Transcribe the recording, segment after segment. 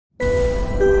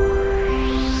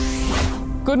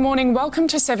Good morning. Welcome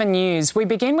to 7 News. We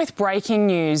begin with breaking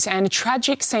news and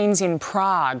tragic scenes in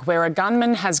Prague, where a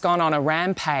gunman has gone on a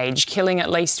rampage, killing at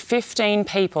least 15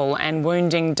 people and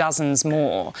wounding dozens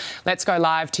more. Let's go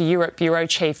live to Europe Bureau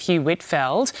Chief Hugh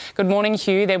Whitfeld. Good morning,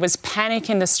 Hugh. There was panic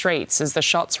in the streets as the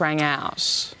shots rang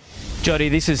out.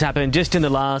 Jodie, this has happened just in the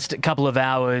last couple of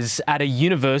hours at a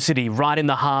university right in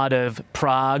the heart of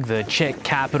Prague, the Czech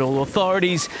capital.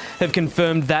 Authorities have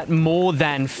confirmed that more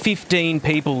than 15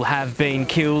 people have been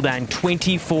killed and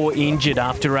 24 injured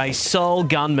after a sole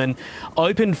gunman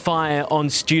opened fire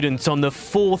on students on the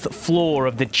 4th floor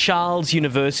of the Charles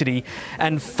University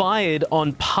and fired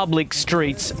on public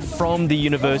streets from the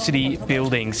university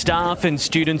building. Staff and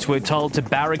students were told to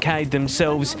barricade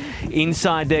themselves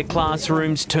inside their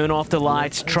classrooms, turn off the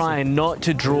lights, trying not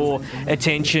to draw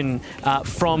attention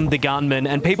from the gunman.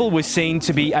 And people were seen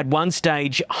to be at one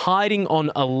stage hiding on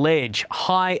a ledge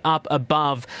high up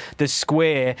above the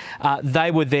square. They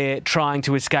were there trying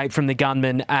to escape from the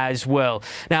gunman as well.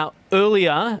 Now,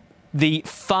 earlier, the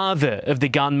father of the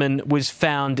gunman was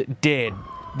found dead.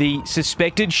 The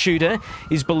suspected shooter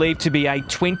is believed to be a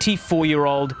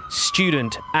 24-year-old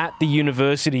student at the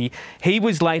university. He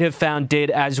was later found dead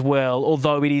as well,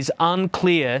 although it is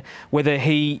unclear whether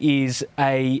he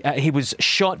was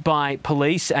shot by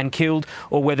police and killed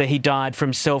or whether he died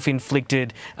from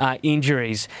self-inflicted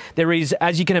injuries. There is,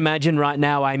 as you can imagine right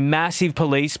now, a massive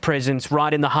police presence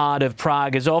right in the heart of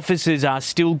Prague as officers are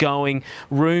still going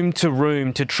room to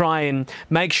room to try and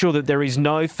make sure that there is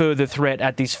no further threat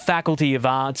at this Faculty of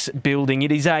Arts building.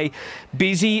 It is a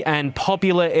busy and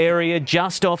popular area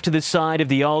just off to the side of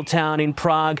the Old Town in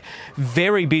Prague.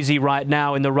 Very busy right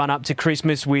now in the run-up to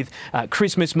Christmas with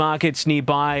Christmas markets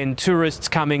nearby and tourists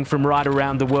coming from right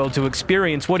around the world to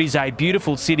experience what is a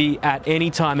beautiful city at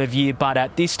any time of year, but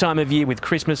at this time of year with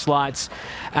Christmas lights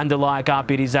and the like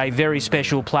up, it is a very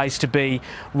special place to be.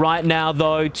 Right now,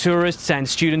 though, tourists and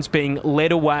students being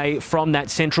led away from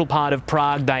that central part of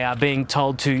Prague. They are being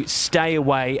told to stay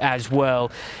away as well.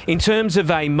 In terms of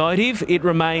a motive, it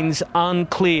remains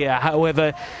unclear.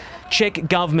 However, Czech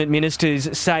government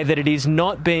ministers say that it is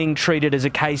not being treated as a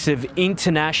case of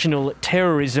international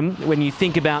terrorism. When you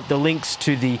think about the links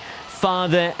to the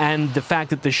father and the fact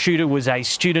that the shooter was a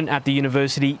student at the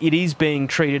university, it is being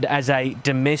treated as a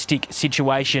domestic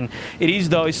situation. It is,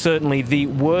 though, certainly the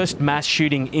worst mass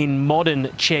shooting in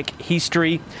modern Czech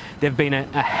history. There have been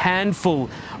a handful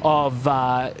of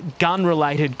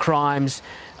gun-related crimes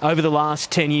over the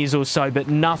last 10 years or so, but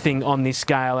nothing on this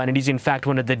scale. And it is, in fact,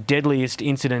 one of the deadliest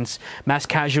incidents, mass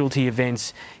casualty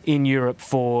events in Europe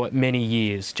for many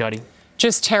years. Jodie.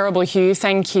 Just terrible, Hugh.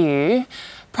 Thank you.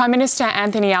 Prime Minister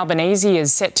Anthony Albanese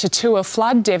is set to tour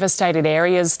flood-devastated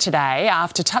areas today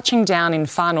after touching down in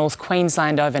far north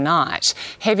Queensland overnight.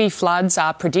 Heavy floods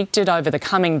are predicted over the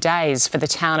coming days for the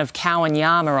town of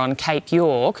Kowanyama on Cape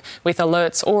York, with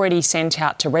alerts already sent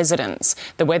out to residents.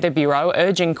 The Weather Bureau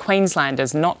urging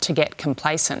Queenslanders not to get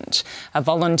complacent. A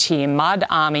volunteer mud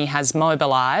army has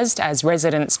mobilised as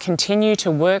residents continue to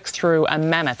work through a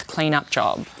mammoth clean-up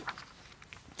job.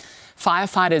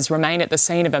 Firefighters remain at the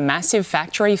scene of a massive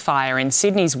factory fire in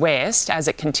Sydney's west as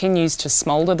it continues to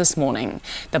smoulder this morning.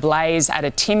 The blaze at a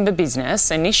timber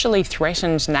business initially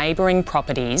threatened neighbouring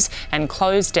properties and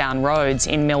closed down roads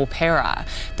in Milperra.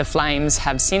 The flames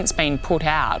have since been put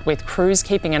out, with crews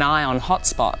keeping an eye on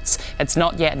hotspots. It's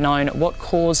not yet known what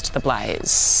caused the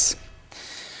blaze.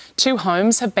 2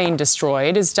 homes have been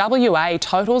destroyed as WA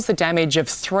totals the damage of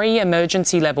 3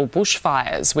 emergency-level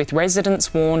bushfires, with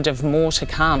residents warned of more to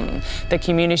come. The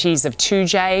communities of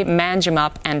Toodyay,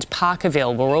 Manjimup and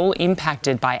Parkerville were all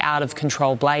impacted by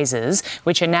out-of-control blazes,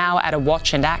 which are now at a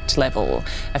watch and act level.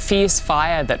 A fierce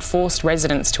fire that forced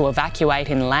residents to evacuate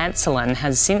in Lancelin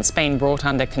has since been brought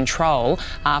under control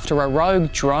after a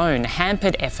rogue drone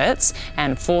hampered efforts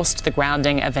and forced the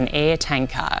grounding of an air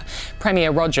tanker. Premier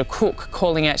Roger Cook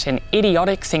calling it an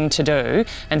idiotic thing to do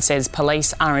and says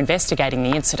police are investigating the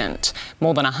incident.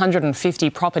 More than 150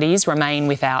 properties remain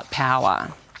without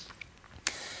power.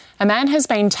 A man has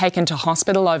been taken to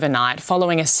hospital overnight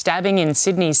following a stabbing in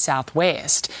Sydney's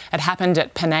southwest. It happened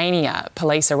at Panania,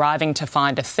 police arriving to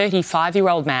find a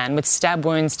 35-year-old man with stab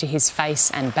wounds to his face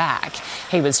and back.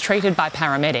 He was treated by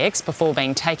paramedics before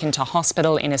being taken to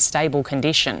hospital in a stable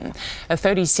condition. A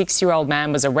 36-year-old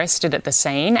man was arrested at the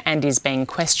scene and is being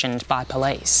questioned by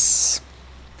police.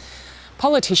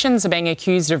 Politicians are being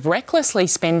accused of recklessly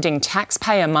spending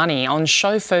taxpayer money on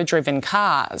chauffeur-driven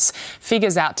cars.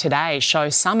 Figures out today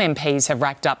show some MPs have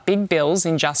racked up big bills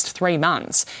in just 3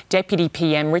 months. Deputy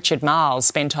PM Richard Marles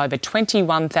spent over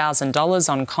 $21,000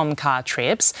 on Comcar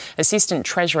trips, Assistant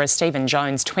Treasurer Stephen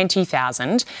Jones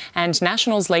 $20,000, and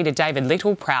Nationals leader David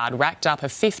Littleproud racked up a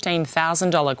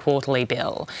 $15,000 quarterly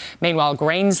bill. Meanwhile,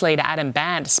 Greens leader Adam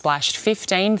Bandt splashed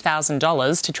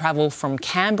 $15,000 to travel from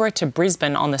Canberra to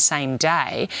Brisbane on the same day.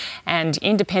 And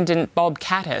independent Bob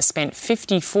Katter spent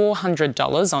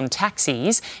 $5,400 on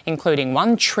taxis, including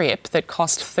one trip that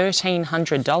cost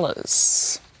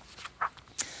 $1,300.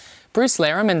 Bruce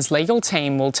Lehrmann's legal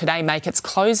team will today make its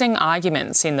closing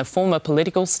arguments in the former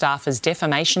political staffer's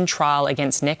defamation trial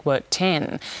against Network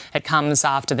 10. It comes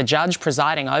after the judge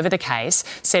presiding over the case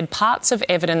said parts of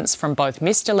evidence from both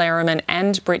Mr Lehrmann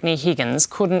and Brittany Higgins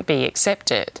couldn't be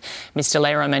accepted. Mr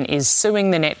Lehrmann is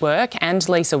suing the network and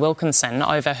Lisa Wilkinson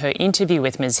over her interview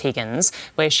with Ms Higgins,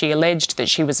 where she alleged that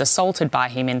she was assaulted by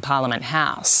him in Parliament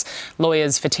House.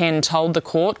 Lawyers for 10 told the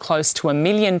court close to 1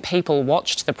 million people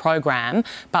watched the program,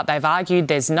 but they've argued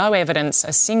there's no evidence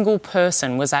a single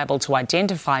person was able to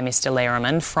identify Mr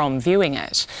Lehrmann from viewing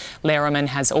it. Lehrmann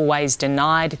has always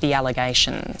denied the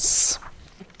allegations.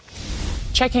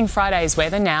 Checking Friday's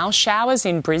weather now. Showers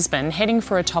in Brisbane, heading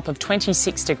for a top of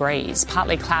 26 degrees.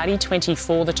 Partly cloudy,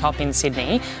 24 the top in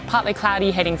Sydney. Partly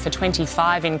cloudy, heading for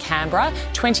 25 in Canberra.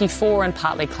 24 and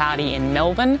partly cloudy in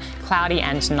Melbourne. Cloudy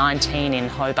and 19 in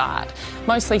Hobart.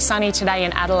 Mostly sunny today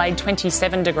in Adelaide,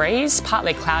 27 degrees.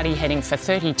 Partly cloudy, heading for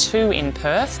 32 in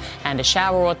Perth. And a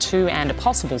shower or two and a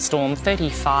possible storm,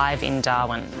 35 in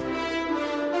Darwin.